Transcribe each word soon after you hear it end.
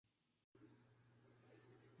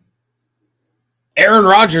Aaron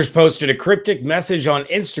Rodgers posted a cryptic message on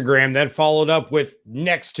Instagram that followed up with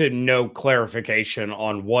next to no clarification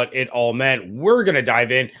on what it all meant. We're going to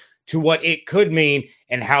dive in to what it could mean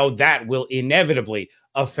and how that will inevitably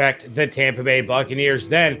affect the Tampa Bay Buccaneers.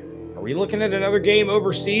 Then, are we looking at another game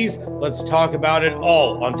overseas? Let's talk about it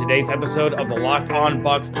all on today's episode of the Locked On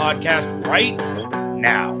Bucs podcast right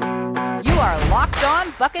now. You are Locked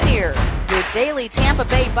On Buccaneers, your daily Tampa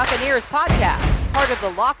Bay Buccaneers podcast, part of the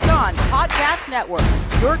Locked On Podcast Network,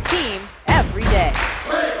 your team every day.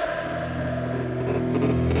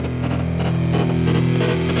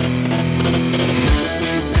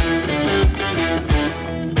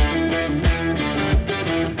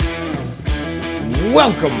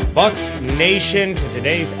 Welcome, Bucs Nation, to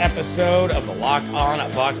today's episode of the Locked On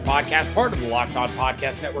Bucs podcast, part of the Locked On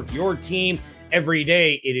Podcast Network, your team every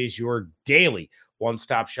day. It is your daily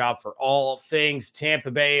one-stop shop for all things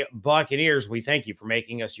Tampa Bay Buccaneers. We thank you for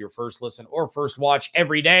making us your first listen or first watch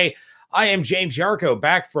every day. I am James Yarko,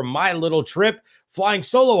 back from my little trip, flying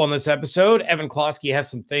solo on this episode. Evan Klosky has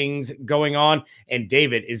some things going on, and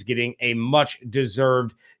David is getting a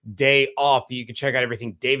much-deserved day off. You can check out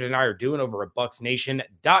everything David and I are doing over at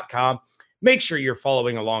BucsNation.com. Make sure you're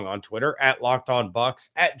following along on Twitter at LockedOnBucs,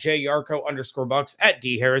 at JYarko_Bucs, at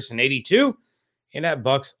DHarrison82, and at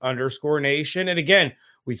Bucs_Nation. And again,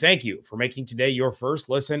 we thank you for making today your first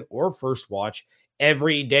listen or first watch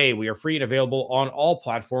every day. We are free and available on all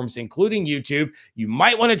platforms, including YouTube. You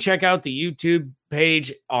might want to check out the YouTube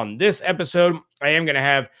page on this episode. I am going to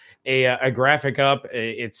have a graphic up.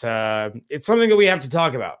 It's something that we have to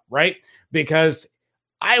talk about, right? Because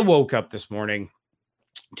I woke up this morning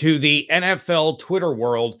to the NFL Twitter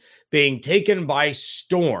world being taken by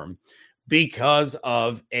storm because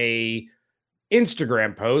of a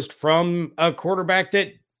Instagram post from a quarterback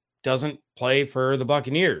that doesn't play for the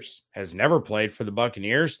Buccaneers, has never played for the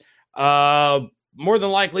Buccaneers, more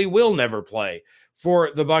than likely will never play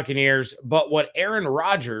for the Buccaneers. But what Aaron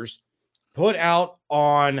Rodgers put out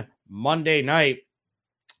on Monday night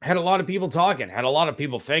had a lot of people talking, had a lot of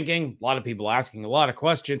people thinking, a lot of people asking a lot of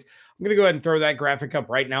questions. I'm going to go ahead and throw that graphic up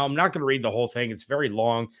right now. I'm not going to read the whole thing. It's very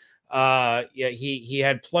long. He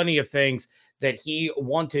had plenty of things that he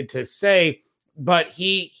wanted to say, but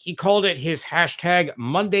he called it his hashtag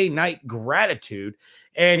Monday Night Gratitude,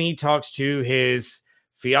 and he talks to his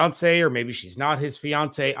fiance, or maybe she's not his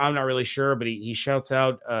fiance. I'm not really sure, but he shouts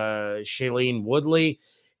out Shailene Woodley,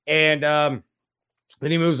 and then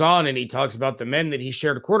he moves on and he talks about the men that he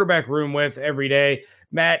shared a quarterback room with every day: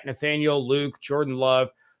 Matt, Nathaniel, Luke, Jordan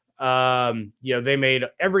Love. They made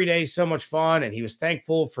every day so much fun, and he was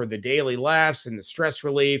thankful for the daily laughs and the stress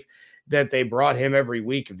relief that they brought him every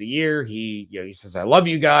week of the year. He says, "I love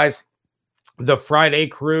you guys." The Friday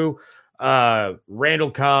crew,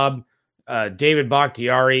 Randall Cobb, David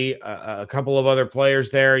Bakhtiari, a couple of other players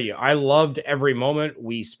there. I loved every moment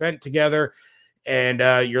we spent together, and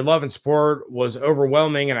your love and support was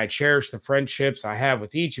overwhelming, and I cherish the friendships I have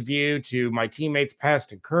with each of you. To my teammates,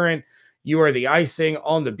 past and current, you are the icing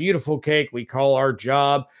on the beautiful cake we call our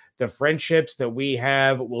job. The friendships that we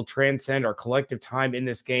have will transcend our collective time in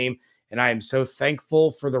this game, and I am so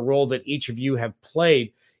thankful for the role that each of you have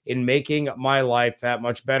played in making my life that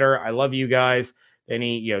much better. I love you guys. And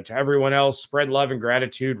to everyone else, spread love and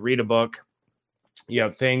gratitude, read a book,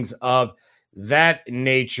 things of that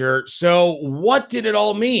nature. So what did it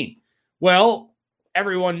all mean? Well,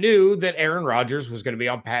 everyone knew that Aaron Rodgers was going to be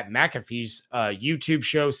on Pat McAfee's YouTube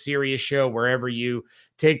show, Sirius show, wherever you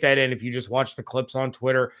take that in. If you just watch the clips on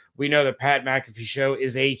Twitter, we know that Pat McAfee show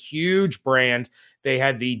is a huge brand. They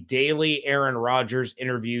had the daily Aaron Rodgers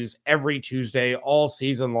interviews every Tuesday, all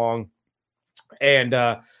season long.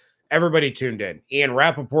 And everybody tuned in. Ian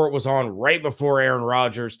Rappaport was on right before Aaron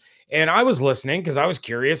Rodgers. And I was listening because I was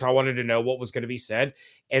curious. I wanted to know what was going to be said.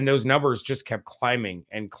 And those numbers just kept climbing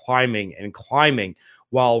and climbing and climbing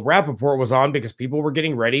while Rappaport was on, because people were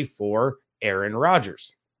getting ready for Aaron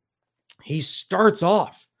Rodgers. He starts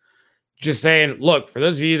off just saying, look, for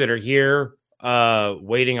those of you that are here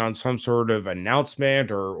waiting on some sort of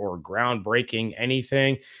announcement or groundbreaking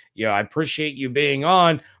anything, I appreciate you being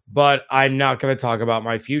on, but I'm not going to talk about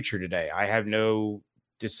my future today. I have no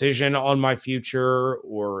decision on my future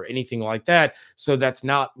or anything like that. So that's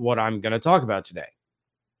not what I'm going to talk about today.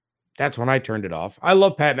 That's when I turned it off. I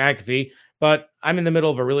love Pat McAfee, but I'm in the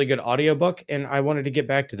middle of a really good audiobook, and I wanted to get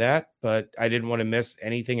back to that, but I didn't want to miss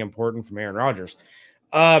anything important from Aaron Rodgers.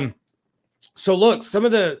 So look, some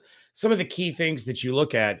of the key things that you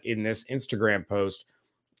look at in this Instagram post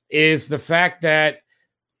is the fact that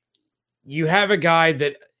you have a guy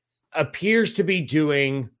that appears to be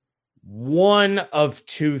doing one of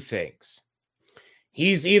two things.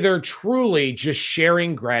 He's either truly just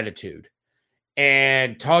sharing gratitude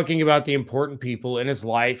and talking about the important people in his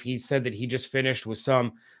life. He said that he just finished with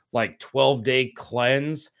some like 12-day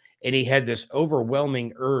cleanse, and he had this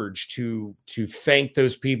overwhelming urge to thank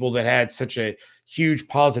those people that had such a huge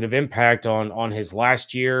positive impact on his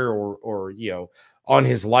last year, or on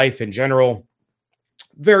his life in general.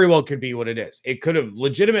 Very well could be what it is. It could have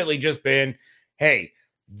legitimately just been, hey,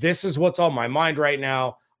 this is what's on my mind right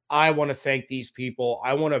now. I want to thank these people.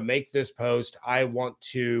 I want to make this post. I want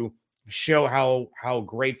to show how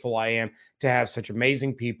grateful I am to have such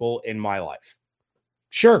amazing people in my life.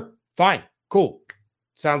 Sure, fine, cool.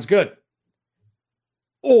 Sounds good.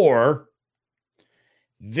 Or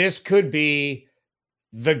this could be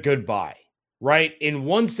the goodbye, right? In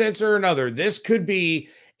one sense or another, this could be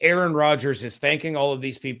Aaron Rodgers is thanking all of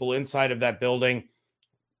these people inside of that building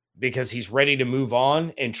because he's ready to move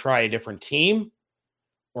on and try a different team,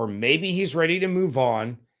 or maybe he's ready to move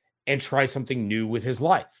on and try something new with his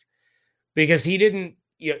life, because he didn't,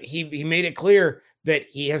 he made it clear that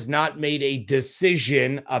he has not made a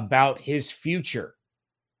decision about his future.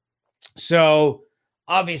 So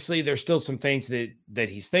obviously there's still some things that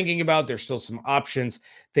he's thinking about. There's still some options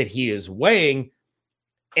that he is weighing.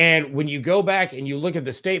 And when you go back and you look at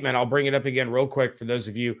the statement, I'll bring it up again real quick for those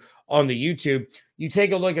of you on the YouTube. You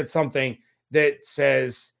take a look at something that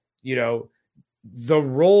says, the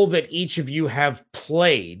role that each of you have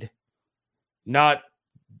played, not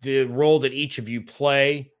the role that each of you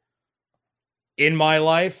play in my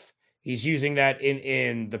life. He's using that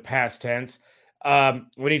in the past tense.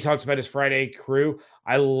 When he talks about his Friday crew,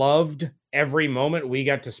 I loved every moment we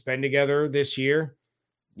got to spend together this year.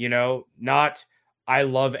 Not I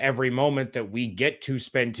love every moment that we get to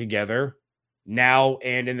spend together now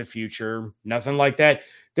and in the future. Nothing like that.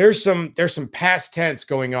 There's some past tense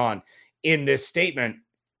going on in this statement.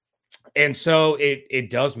 And so it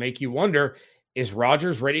does make you wonder, is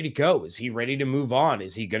Rodgers ready to go? Is he ready to move on?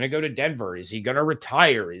 Is he going to go to Denver? Is he going to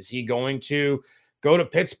retire? Is he going to go to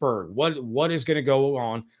Pittsburgh? What is going to go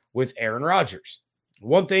on with Aaron Rodgers?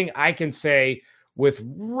 One thing I can say with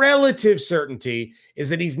relative certainty is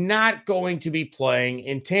that he's not going to be playing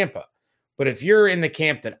in Tampa. But if you're in the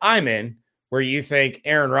camp that I'm in, where you think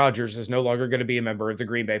Aaron Rodgers is no longer going to be a member of the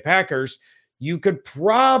Green Bay Packers, you could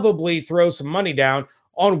probably throw some money down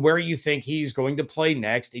on where you think he's going to play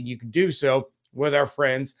next. And you can do so with our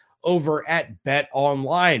friends over at Bet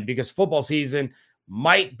Online, because football season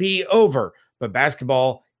might be over, but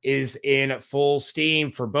basketball is in full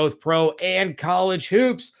steam for both pro and college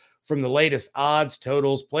hoops. From the latest odds,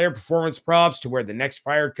 totals, player performance props to where the next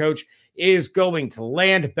fired coach is going to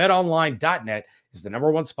land, betonline.net is the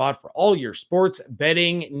number one spot for all your sports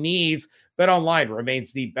betting needs. BetOnline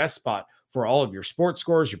remains the best spot for all of your sports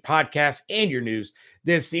scores, your podcasts, and your news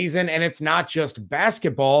this season. And it's not just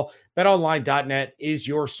basketball. BetOnline.net is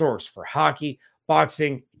your source for hockey,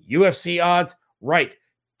 boxing, UFC odds, right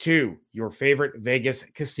to your favorite Vegas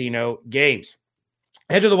casino games.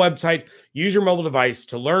 Head to the website, use your mobile device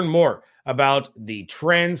to learn more about the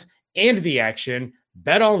trends and the action.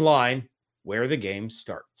 BetOnline, where the game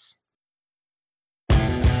starts.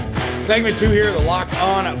 Segment 2 here, the Locked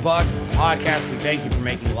On Bucks podcast. We thank you for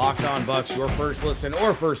making Locked On Bucks your first listen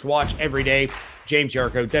or first watch every day. James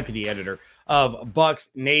Yarko, deputy editor of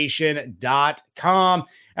BucksNation.com.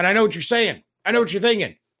 And I know what you're saying. I know what you're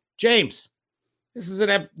thinking. James,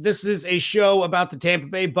 this is a show about the Tampa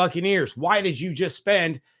Bay Buccaneers. Why did you just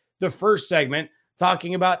spend the first segment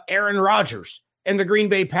talking about Aaron Rodgers and the Green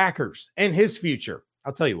Bay Packers and his future?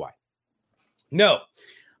 I'll tell you why. No,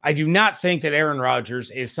 I do not think that Aaron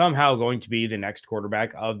Rodgers is somehow going to be the next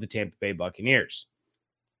quarterback of the Tampa Bay Buccaneers.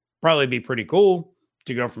 Probably be pretty cool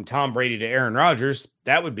to go from Tom Brady to Aaron Rodgers.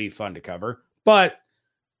 That would be fun to cover, but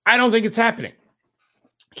I don't think it's happening.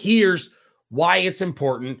 Here's why it's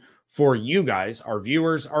important for you guys, our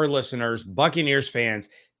viewers, our listeners, Buccaneers fans.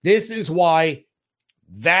 This is why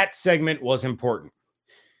that segment was important.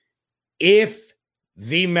 If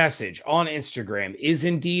the message on Instagram is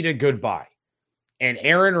indeed a goodbye and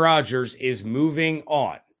Aaron Rodgers is moving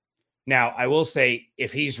on. Now, I will say,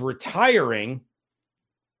 if he's retiring,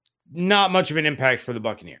 not much of an impact for the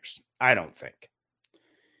Buccaneers, I don't think.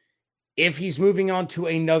 If he's moving on to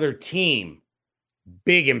another team,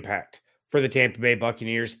 big impact for the Tampa Bay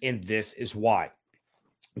Buccaneers, and this is why.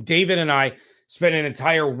 David and I spent an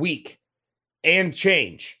entire week and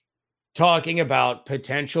change talking about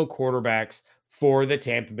potential quarterbacks for the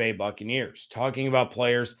Tampa Bay Buccaneers, talking about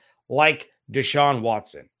players like Deshaun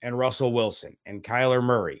Watson and Russell Wilson and Kyler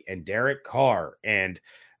Murray and Derek Carr. And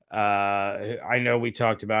I know we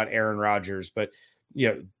talked about Aaron Rodgers, but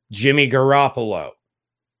Jimmy Garoppolo.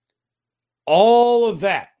 All of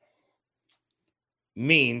that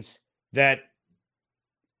means that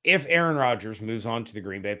if Aaron Rodgers moves on to the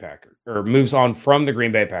Green Bay Packers, or moves on from the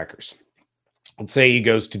Green Bay Packers, let's say he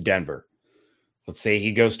goes to Denver, let's say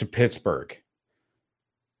he goes to Pittsburgh,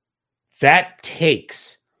 that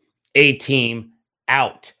takes a team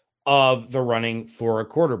out of the running for a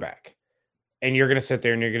quarterback. And you're going to sit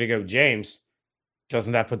there and you're going to go, James,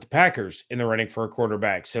 doesn't that put the Packers in the running for a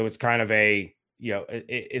quarterback? So it's kind of a,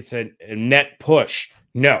 it's a net push.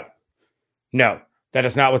 No, that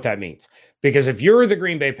is not what that means. Because if you're the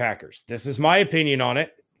Green Bay Packers, this is my opinion on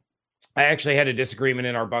it. I actually had a disagreement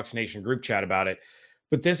in our Bucs Nation group chat about it,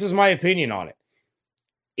 but this is my opinion on it.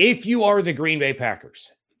 If you are the Green Bay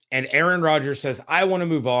Packers and Aaron Rodgers says, I want to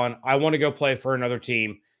move on, I want to go play for another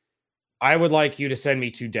team, I would like you to send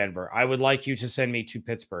me to Denver. I would like you to send me to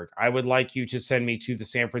Pittsburgh. I would like you to send me to the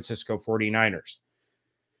San Francisco 49ers.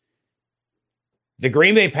 The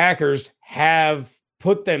Green Bay Packers have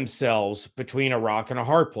put themselves between a rock and a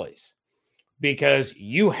hard place because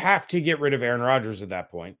you have to get rid of Aaron Rodgers at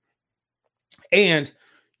that point. And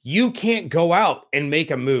you can't go out and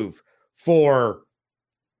make a move for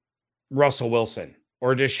Russell Wilson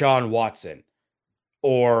or Deshaun Watson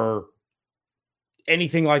or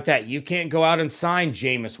anything like that. You can't go out and sign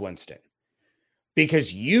Jameis Winston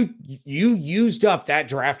because you used up that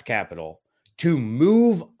draft capital to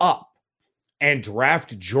move up and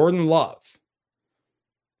draft Jordan Love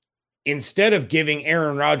instead of giving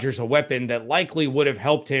Aaron Rodgers a weapon that likely would have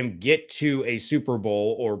helped him get to a Super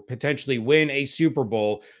Bowl or potentially win a Super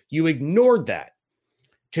Bowl. You ignored that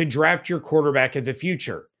to draft your quarterback of the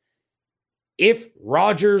future. If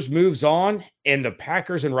Rodgers moves on and the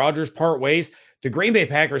Packers and Rodgers part ways, the Green Bay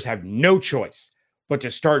Packers have no choice but to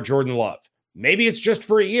start Jordan Love. Maybe it's just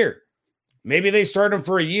for a year. Maybe they start him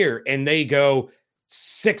for a year and they go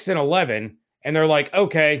 6-11 and they're like,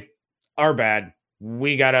 okay, our bad.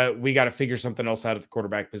 We gotta figure something else out at the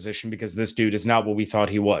quarterback position because this dude is not what we thought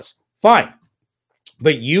he was. Fine.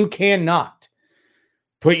 But you cannot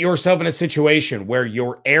put yourself in a situation where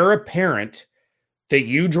your heir apparent that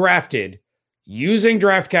you drafted using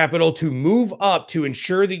draft capital to move up to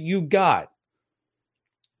ensure that you got,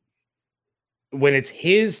 when it's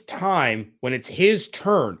his time, when it's his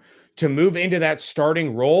turn to move into that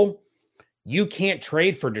starting role, you can't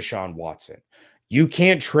trade for Deshaun Watson. You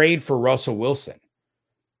can't trade for Russell Wilson.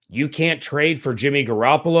 You can't trade for Jimmy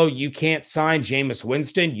Garoppolo. You can't sign Jameis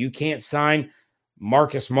Winston. You can't sign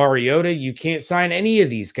Marcus Mariota. You can't sign any of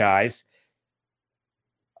these guys.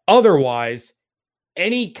 Otherwise,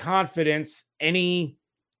 any confidence, any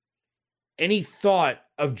thought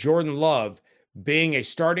of Jordan Love being a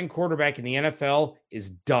starting quarterback in the NFL is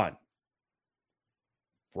done.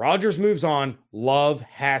 If Rodgers moves on, Love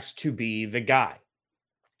has to be the guy.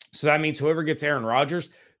 So that means whoever gets Aaron Rodgers,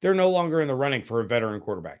 they're no longer in the running for a veteran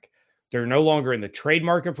quarterback. They're no longer in the trade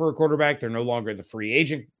market for a quarterback. They're no longer in the free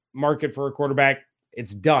agent market for a quarterback.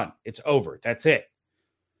 It's done. It's over. That's it.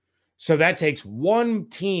 So that takes one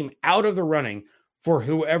team out of the running for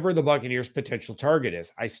whoever the Buccaneers' potential target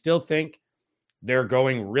is. I still think they're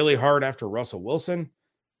going really hard after Russell Wilson.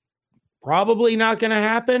 Probably not going to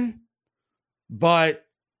happen, but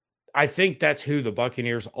I think that's who the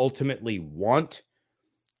Buccaneers ultimately want.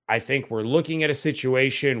 I think we're looking at a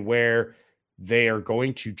situation where they are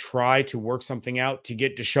going to try to work something out to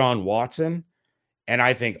get Deshaun Watson. And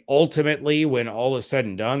I think ultimately, when all is said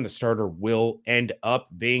and done, the starter will end up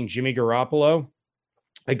being Jimmy Garoppolo.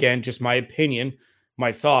 Again, just my opinion,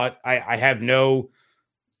 my thought. I have no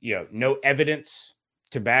evidence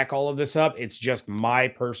to back all of this up. It's just my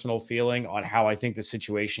personal feeling on how I think the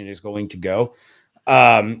situation is going to go.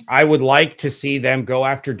 I would like to see them go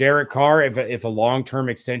after Derek Carr if a long-term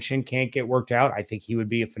extension can't get worked out. I think he would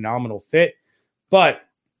be a phenomenal fit. But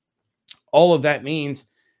all of that means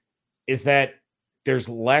is that there's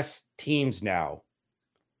less teams now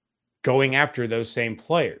going after those same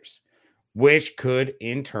players, which could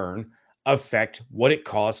in turn affect what it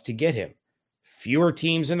costs to get him. Fewer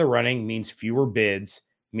teams in the running means fewer bids,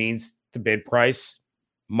 means the bid price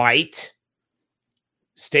might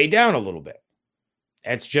stay down a little bit.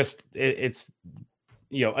 It's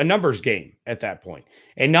a numbers game at that point.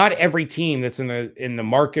 And not every team that's in the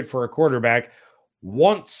market for a quarterback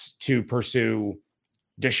wants to pursue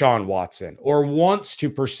Deshaun Watson or wants to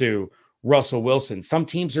pursue Russell Wilson. Some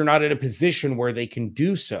teams are not in a position where they can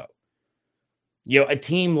do so. A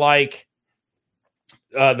team like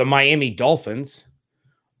the Miami Dolphins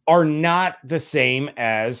are not the same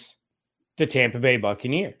as the Tampa Bay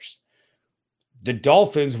Buccaneers. The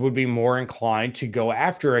Dolphins would be more inclined to go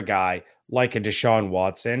after a guy like a Deshaun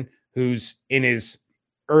Watson, who's in his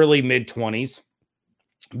early mid-20s,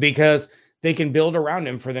 because they can build around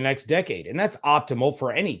him for the next decade. And that's optimal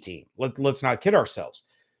for any team. Let's not kid ourselves.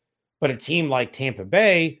 But a team like Tampa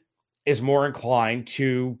Bay is more inclined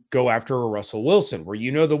to go after a Russell Wilson, where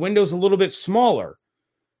the window's a little bit smaller,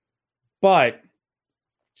 but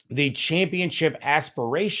the championship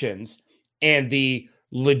aspirations and the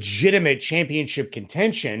legitimate championship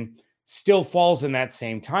contention still falls in that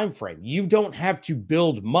same time frame. You don't have to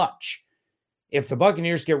build much. If the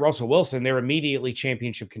Buccaneers get Russell Wilson, they're immediately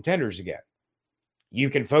championship contenders again. You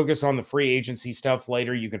can focus on the free agency stuff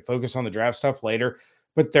later. You can focus on the draft stuff later.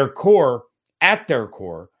 But at their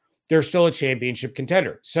core, they're still a championship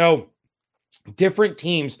contender. So different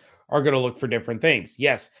teams are going to look for different things.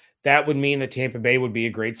 Yes, that would mean that Tampa Bay would be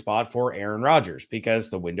a great spot for Aaron Rodgers because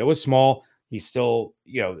the window is small. He's still,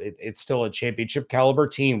 it's still a championship caliber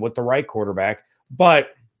team with the right quarterback.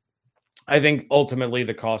 But I think ultimately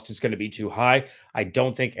the cost is going to be too high. I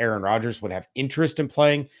don't think Aaron Rodgers would have interest in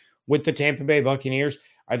playing with the Tampa Bay Buccaneers.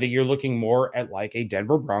 I think you're looking more at like a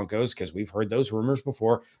Denver Broncos because we've heard those rumors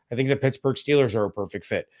before. I think the Pittsburgh Steelers are a perfect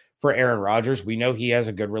fit for Aaron Rodgers. We know he has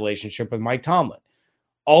a good relationship with Mike Tomlin.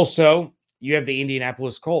 Also, you have the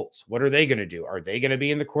Indianapolis Colts. What are they going to do? Are they going to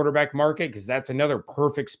be in the quarterback market? Because that's another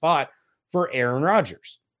perfect spot for Aaron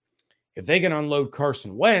Rodgers. If they can unload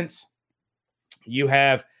Carson Wentz, you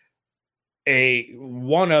have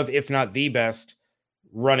one of, if not the best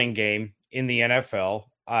running game in the NFL.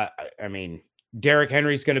 I mean, Derrick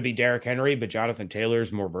Henry's going to be Derrick Henry, but Jonathan Taylor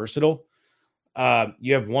is more versatile.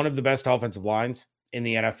 You have one of the best offensive lines in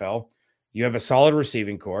the NFL. You have a solid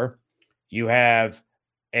receiving core. You have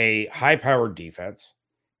a high-powered defense.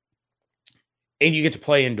 And you get to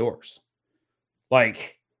play indoors.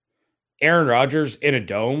 Like Aaron Rodgers in a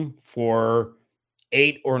dome for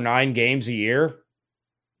 8 or 9 games a year.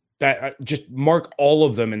 That just mark all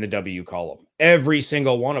of them in the W column. Every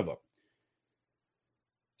single one of them.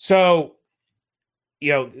 So,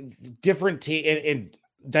 different team, and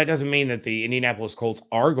that doesn't mean that the Indianapolis Colts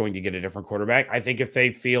are going to get a different quarterback. I think if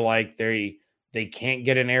they feel like they can't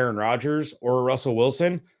get an Aaron Rodgers or a Russell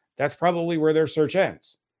Wilson, that's probably where their search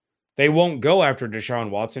ends. They won't go after Deshaun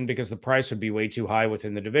Watson because the price would be way too high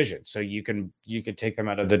within the division. So you could take them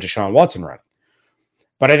out of the Deshaun Watson run.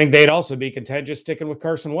 But I think they'd also be content just sticking with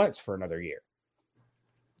Carson Wentz for another year.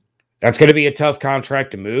 That's going to be a tough contract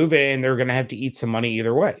to move, and they're going to have to eat some money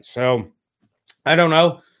either way. So I don't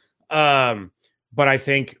know. But I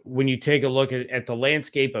think when you take a look at the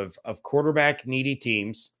landscape of quarterback needy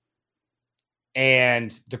teams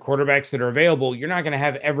and the quarterbacks that are available, you're not going to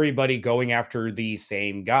have everybody going after the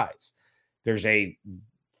same guys. There's a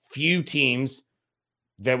few teams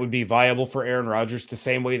that would be viable for Aaron Rodgers the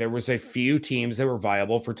same way there was a few teams that were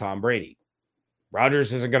viable for Tom Brady.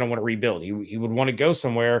 Rodgers isn't going to want to rebuild. He would want to go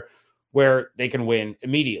somewhere where they can win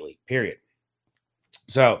immediately, period.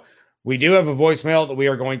 So we do have a voicemail that we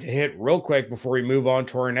are going to hit real quick before we move on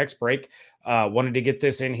to our next break. Wanted to get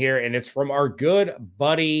this in here, and it's from our good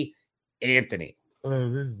buddy, Anthony.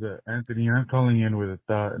 Hello, this is Anthony. I'm calling in with a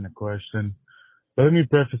thought and a question. But let me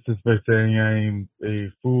preface this by saying I'm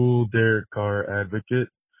a full Derek Carr advocate,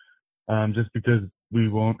 just because we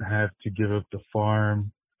won't have to give up the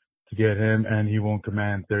farm to get him, and he won't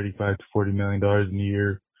command $35 to $40 million in a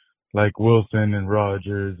year like Wilson and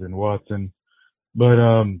Rodgers and Watson.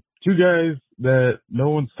 But two guys that no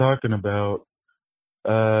one's talking about,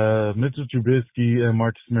 Mitchell Trubisky and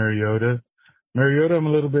Marcus Mariota. Mariota, I'm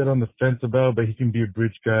a little bit on the fence about, but he can be a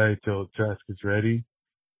bridge guy till Trask is ready.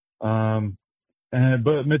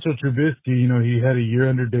 But Mitchell Trubisky, he had a year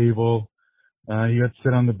under Dable. He got to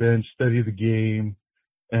sit on the bench, study the game,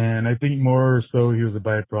 and I think more so he was a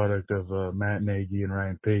byproduct of Matt Nagy and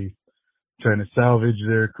Ryan Pace trying to salvage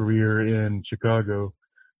their career in Chicago.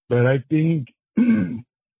 But I think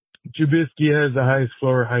Trubisky has the highest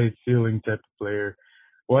floor, highest ceiling type of player.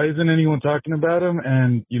 Why isn't anyone talking about him?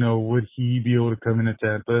 And, would he be able to come into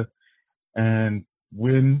Tampa and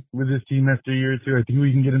win with his team after a year or two? I think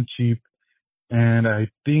we can get him cheap. And I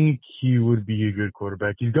think he would be a good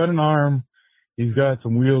quarterback. He's got an arm. He's got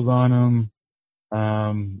some wheels on him.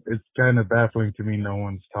 It's kind of baffling to me no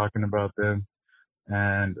one's talking about them.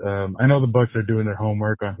 And I know the Bucs are doing their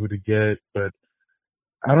homework on who to get, but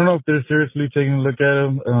I don't know if they're seriously taking a look at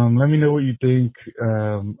him. Let me know what you think.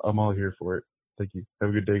 I'm all here for it. Thank you.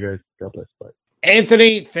 Have a good day, guys. God bless. Bye.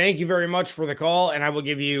 Anthony, thank you very much for the call, and I will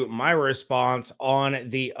give you my response on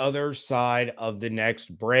the other side of the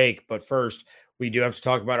next break. But first, we do have to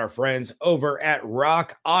talk about our friends over at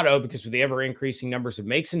Rock Auto, because with the ever-increasing numbers of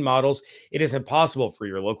makes and models, it is impossible for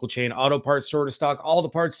your local chain auto parts store to stock all the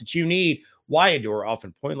parts that you need. Why endure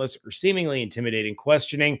often pointless or seemingly intimidating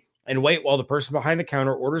questioning and wait while the person behind the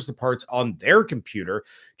counter orders the parts on their computer,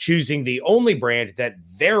 choosing the only brand that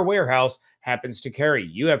their warehouse happens to carry.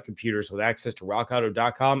 You have computers with access to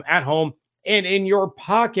rockauto.com at home and in your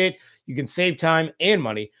pocket. You can save time and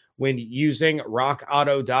money when using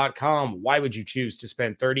rockauto.com. Why would you choose to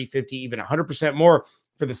spend 30, 50, even 100% more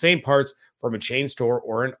for the same parts from a chain store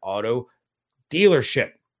or an auto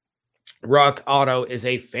dealership? Rock Auto is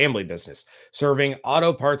a family business serving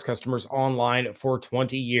auto parts customers online for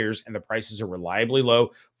 20 years, and the prices are reliably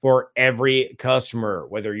low for every customer,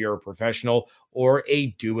 whether you're a professional or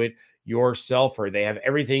a do-it-yourselfer. They have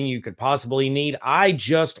everything you could possibly need. I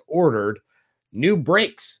just ordered new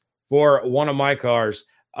brakes for one of my cars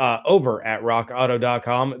over at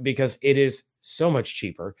rockauto.com because it is so much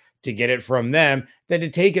cheaper to get it from them than to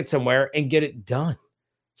take it somewhere and get it done.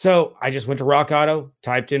 So I just went to Rock Auto,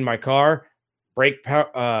 typed in my car, brakes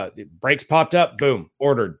popped up, boom,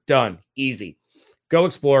 ordered, done, easy. Go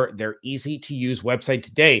explore their easy-to-use website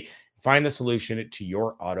today. Find the solution to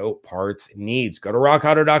your auto parts needs. Go to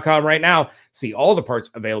rockauto.com right now. See all the parts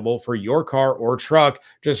available for your car or truck.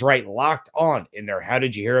 Just write Locked On in their How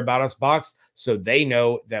Did You Hear About Us box so they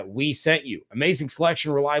know that we sent you. Amazing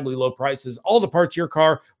selection, reliably low prices, all the parts your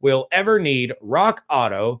car will ever need.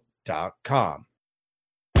 rockauto.com.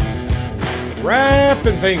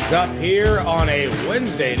 Wrapping things up here on a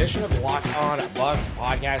Wednesday edition of the Locked On Bucs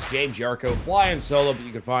podcast. James Yarko flying solo, but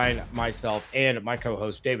you can find myself and my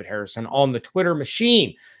co-host David Harrison on the Twitter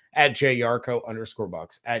machine at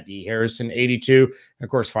JYarko_Bucs, at DHarrison82. And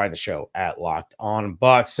of course, find the show at Locked On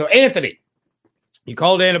Bucs. So Anthony, you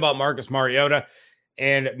called in about Marcus Mariota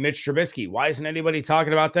and Mitch Trubisky. Why isn't anybody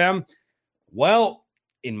talking about them? Well,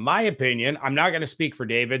 in my opinion, I'm not going to speak for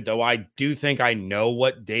David, though I do think I know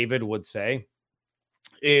what David would say,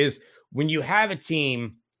 is when you have a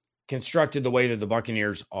team constructed the way that the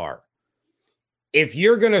Buccaneers are, if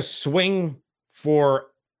you're going to swing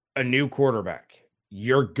for a new quarterback,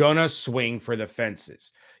 you're going to swing for the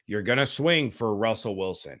fences. You're going to swing for Russell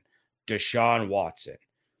Wilson, Deshaun Watson.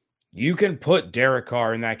 You can put Derek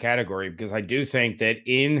Carr in that category because I do think that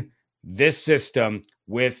in this system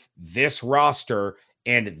with this roster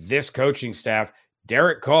and this coaching staff,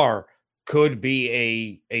 Derek Carr could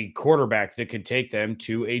be a quarterback that could take them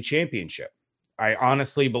to a championship. I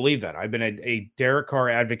honestly believe that. I've been a Derek Carr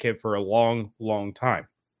advocate for a long, long time.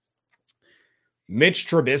 Mitch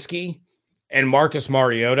Trubisky and Marcus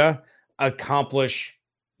Mariota accomplish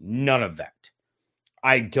none of that.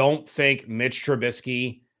 I don't think Mitch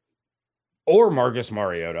Trubisky or Marcus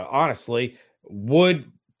Mariota, honestly, would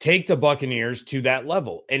take the Buccaneers to that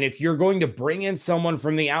level. And if you're going to bring in someone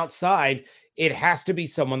from the outside, it has to be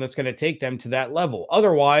someone that's going to take them to that level.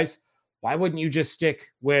 Otherwise, why wouldn't you just stick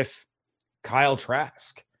with Kyle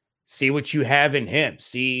Trask? See what you have in him.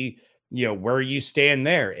 See, where you stand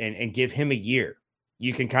there and give him a year.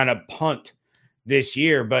 You can kind of punt this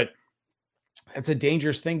year, but that's a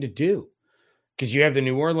dangerous thing to do because you have the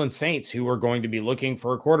New Orleans Saints who are going to be looking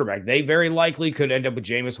for a quarterback. They very likely could end up with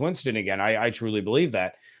Jameis Winston again. I truly believe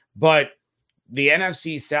that. But the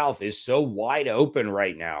NFC South is so wide open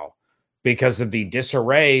right now because of the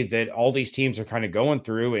disarray that all these teams are kind of going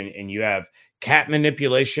through. And you have cap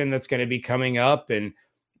manipulation that's going to be coming up. And,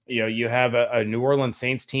 you have a New Orleans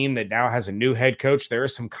Saints team that now has a new head coach. There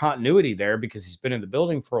is some continuity there because he's been in the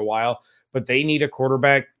building for a while, but they need a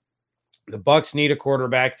quarterback. The Bucs need a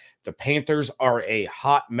quarterback. The Panthers are a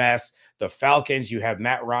hot mess. The Falcons, you have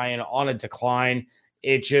Matt Ryan on a decline.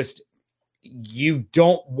 You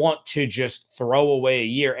don't want to just throw away a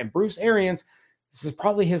year. And Bruce Arians, this is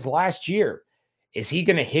probably his last year. Is he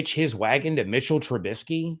going to hitch his wagon to Mitchell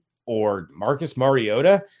Trubisky or Marcus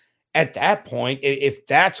Mariota? At that point, if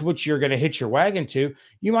that's what you're going to hitch your wagon to,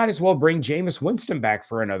 you might as well bring Jameis Winston back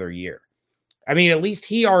for another year. I mean, at least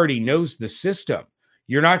he already knows the system.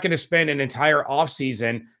 You're not going to spend an entire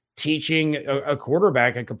offseason teaching a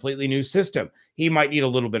quarterback a completely new system. He might need a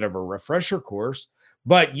little bit of a refresher course,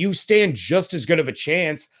 but you stand just as good of a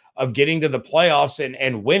chance of getting to the playoffs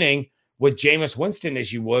and winning with Jameis Winston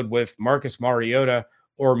as you would with Marcus Mariota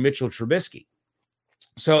or Mitchell Trubisky.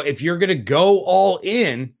 So if you're going to go all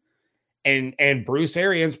in, and Bruce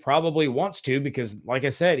Arians probably wants to, because like I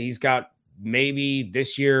said, he's got maybe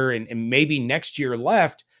this year and maybe next year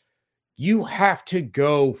left, you have to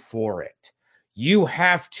go for it. You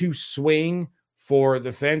have to swing for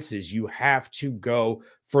the fences. You have to go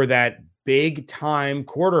for that big time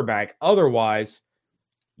quarterback. Otherwise,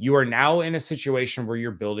 you are now in a situation where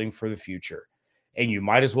you're building for the future. And you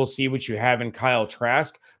might as well see what you have in Kyle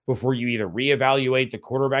Trask before you either reevaluate the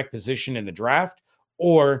quarterback position in the draft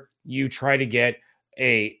or you try to get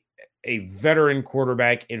a veteran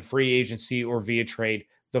quarterback in free agency or via trade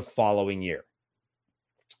the following year.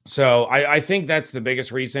 So I think that's the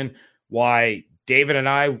biggest reason why David and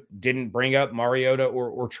I didn't bring up Mariota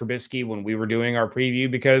or Trubisky when we were doing our preview,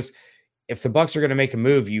 because if the Bucs are going to make a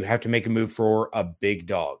move, you have to make a move for a big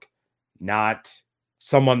dog, not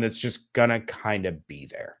someone that's just going to kind of be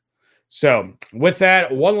there. So with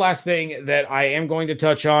that, one last thing that I am going to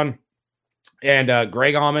touch on, and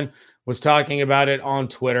Greg Auman was talking about it on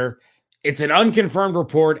Twitter. It's an unconfirmed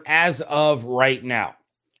report as of right now,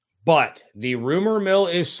 but the rumor mill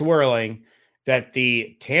is swirling that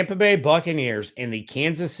the Tampa Bay Buccaneers and the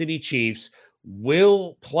Kansas City Chiefs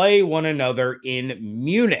will play one another in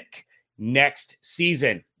Munich next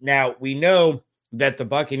season. Now, we know that the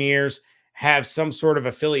Buccaneers have some sort of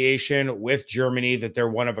affiliation with Germany, that they're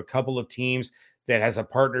one of a couple of teams that has a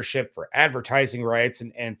partnership for advertising rights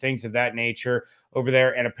and things of that nature over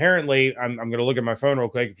there. And apparently, I'm going to look at my phone real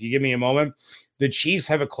quick. If you give me a moment, the Chiefs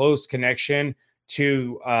have a close connection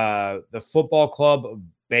to the football club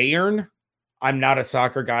Bayern. I'm not a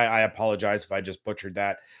soccer guy. I apologize if I just butchered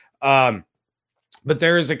that. But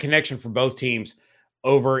there is a connection for both teams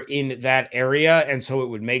over in that area. And so it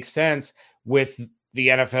would make sense with the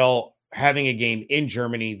NFL having a game in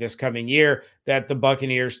Germany this coming year that the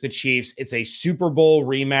Buccaneers, the Chiefs, it's a Super Bowl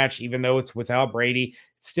rematch, even though it's without Brady.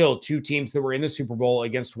 It's still two teams that were in the Super Bowl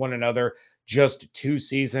against one another just 2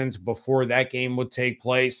 seasons before that game would take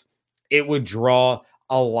place. It would draw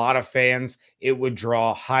a lot of fans. It would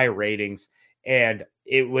draw high ratings, and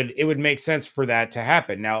it would make sense for that to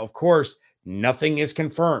happen. Now, of course, nothing is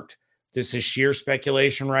confirmed. This is sheer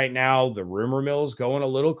speculation right now. The rumor mill is going a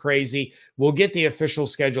little crazy. We'll get the official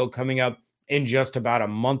schedule coming up in just about a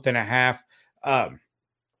month and a half.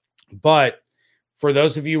 But for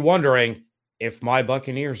those of you wondering, if my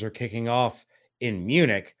Buccaneers are kicking off in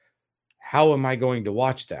Munich, how am I going to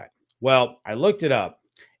watch that? Well, I looked it up,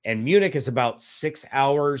 and Munich is about 6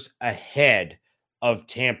 hours ahead of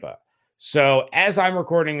Tampa. So as I'm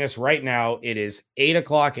recording this right now, it is 8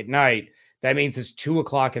 o'clock at night. That means it's 2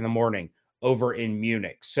 o'clock in the morning over in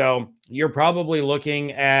Munich. So you're probably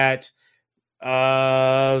looking at,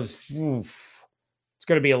 it's going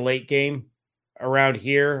to be a late game around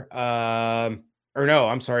here. Or no,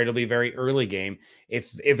 I'm sorry, it'll be a very early game.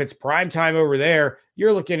 If it's prime time over there,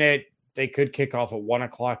 you're looking at, they could kick off at 1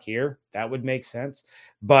 o'clock here. That would make sense.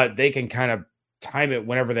 But they can kind of time it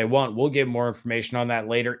whenever they want. We'll get more information on that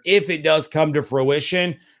later if it does come to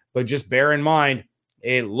fruition. But just bear in mind,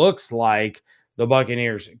 it looks like the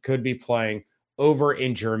Buccaneers could be playing over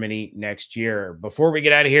in Germany next year. Before we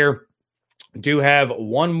get out of here, I do have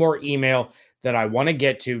one more email that I want to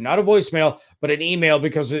get to. Not a voicemail, but an email,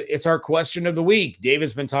 because it's our question of the week.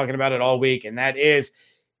 David's been talking about it all week, and that is,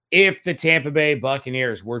 if the Tampa Bay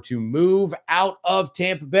Buccaneers were to move out of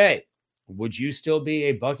Tampa Bay, would you still be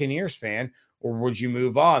a Buccaneers fan, or would you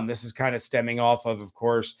move on? This is kind of stemming off of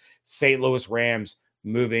course, St. Louis Rams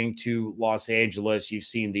moving to Los Angeles. You've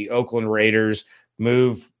seen the Oakland Raiders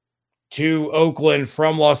move to Oakland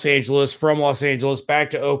from Los Angeles back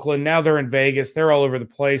to Oakland. Now they're in Vegas. They're all over the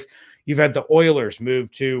place. You've had the Oilers move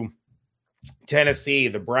to Tennessee.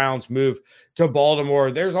 The Browns move to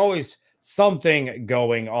Baltimore. There's always something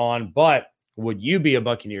going on. But would you be a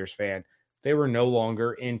Buccaneers fan if they were no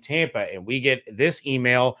longer in Tampa? And we get this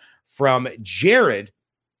email from Jared.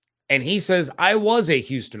 And he says, I was a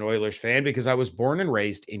Houston Oilers fan because I was born and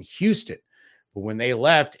raised in Houston. But when they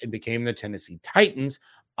left and became the Tennessee Titans,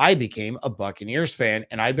 I became a Buccaneers fan,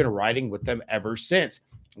 and I've been riding with them ever since.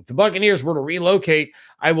 If the Buccaneers were to relocate,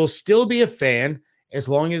 I will still be a fan as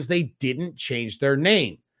long as they didn't change their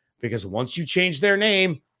name. Because once you change their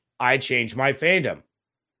name, I change my fandom.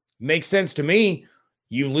 Makes sense to me.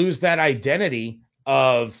 You lose that identity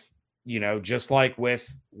of, just like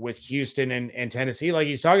with Houston and Tennessee, like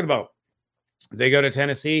he's talking about. They go to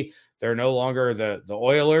Tennessee, they're no longer the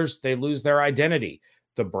Oilers. They lose their identity.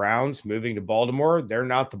 The Browns moving to Baltimore, they're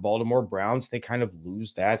not the Baltimore Browns. They kind of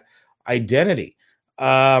lose that identity.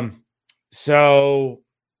 So,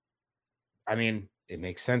 I mean, it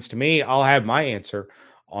makes sense to me. I'll have my answer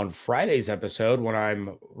on Friday's episode when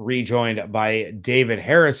I'm rejoined by David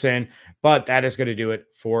Harrison. But that is going to do it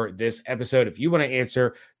for this episode. If you want to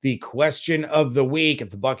answer the question of the week, if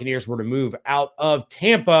the Buccaneers were to move out of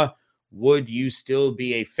Tampa, would you still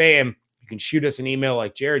be a fan? You can shoot us an email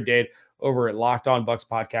like Jared did over at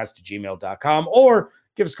lockedonbuckspodcast@gmail.com, or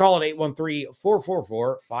give us a call at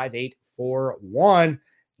 813-444-5841.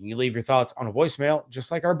 You can leave your thoughts on a voicemail,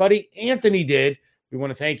 just like our buddy Anthony did. We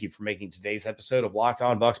want to thank you for making today's episode of Locked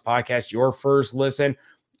On Bucs Podcast your first listen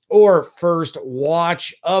or first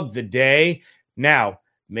watch of the day. Now,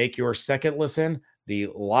 make your second listen the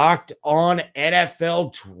Locked On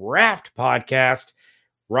NFL Draft Podcast.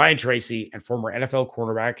 Ryan Tracy, and former NFL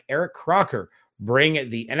cornerback Eric Crocker bring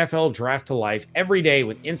the NFL draft to life every day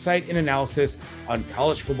with insight and analysis on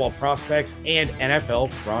college football prospects and NFL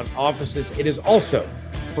front offices. It is also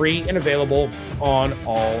free and available on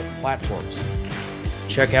all platforms.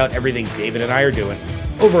 Check out everything David and I are doing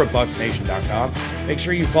over at BucksNation.com. Make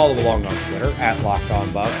sure you follow along on Twitter at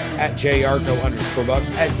LockedOnBucks, at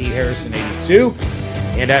JRCO_Bucks, at DHarrison82,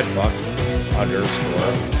 and at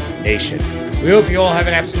Bucks_Nation. We hope you all have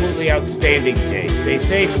an absolutely outstanding day. Stay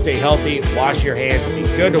safe, stay healthy, wash your hands, be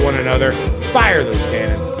good to one another, fire those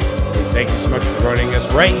cannons. And thank you so much for joining us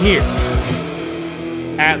right here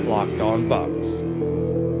at Locked On Bucks.